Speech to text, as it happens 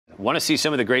Want to see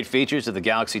some of the great features of the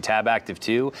Galaxy Tab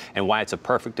Active2 and why it's a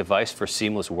perfect device for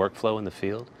seamless workflow in the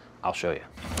field? I'll show you.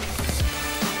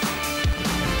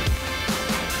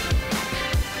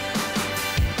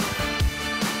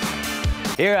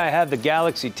 Here I have the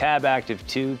Galaxy Tab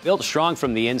Active2, built strong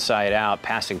from the inside out,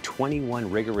 passing 21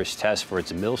 rigorous tests for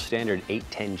its MIL standard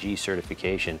 810G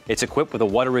certification. It's equipped with a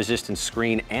water-resistant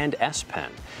screen and S Pen.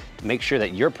 Make sure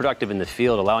that you're productive in the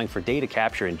field, allowing for data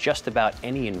capture in just about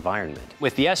any environment.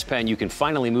 With the S Pen, you can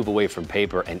finally move away from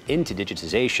paper and into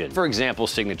digitization. For example,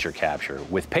 signature capture.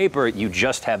 With paper, you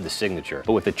just have the signature.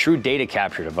 But with a true data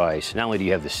capture device, not only do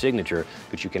you have the signature,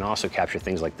 but you can also capture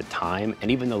things like the time and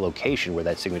even the location where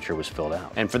that signature was filled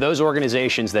out. And for those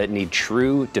organizations that need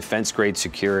true defense-grade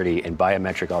security and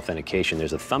biometric authentication,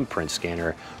 there's a thumbprint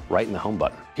scanner right in the home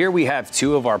button. Here we have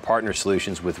two of our partner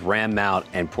solutions with RAM Mount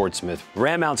and Portsmouth.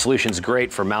 RAM Mount solution is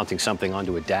great for mounting something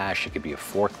onto a dash. It could be a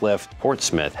forklift.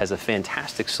 Portsmouth has a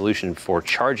fantastic solution for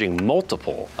charging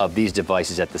multiple of these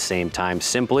devices at the same time,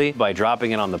 simply by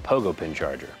dropping it on the pogo pin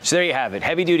charger. So there you have it,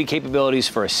 heavy-duty capabilities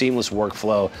for a seamless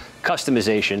workflow,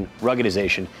 customization,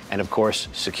 ruggedization, and of course,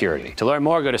 security. To learn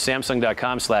more, go to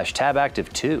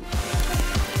samsung.com/tabactive2.